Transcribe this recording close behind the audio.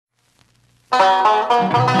The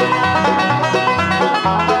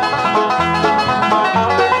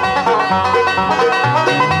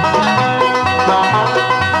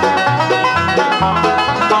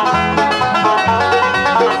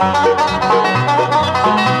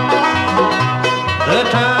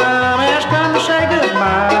time has come to say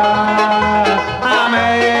goodbye. I'm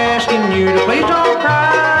asking you to please don't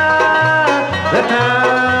cry. The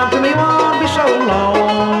time to me won't be so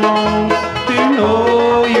long to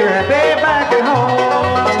know you're happy back at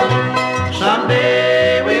home.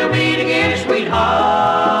 Someday we'll meet again,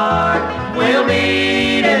 sweetheart. We'll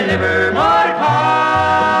meet and never part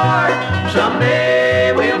apart.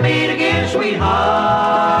 Someday we'll meet again,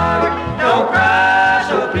 sweetheart. Don't cry,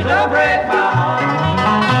 so please don't break my heart.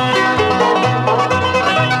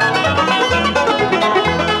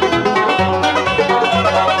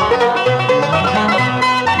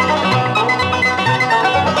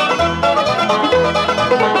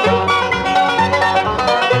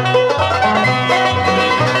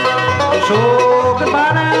 So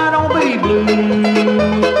goodbye now, don't be blue.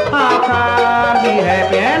 I'll try to be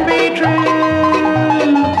happy and be true.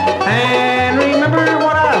 And remember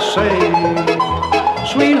what I say,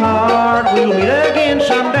 sweetheart, we'll meet again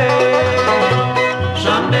someday.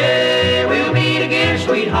 Someday we'll meet again,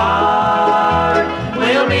 sweetheart.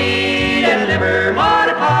 We'll meet and never part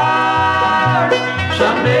apart.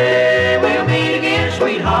 Someday we'll meet again,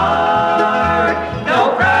 sweetheart.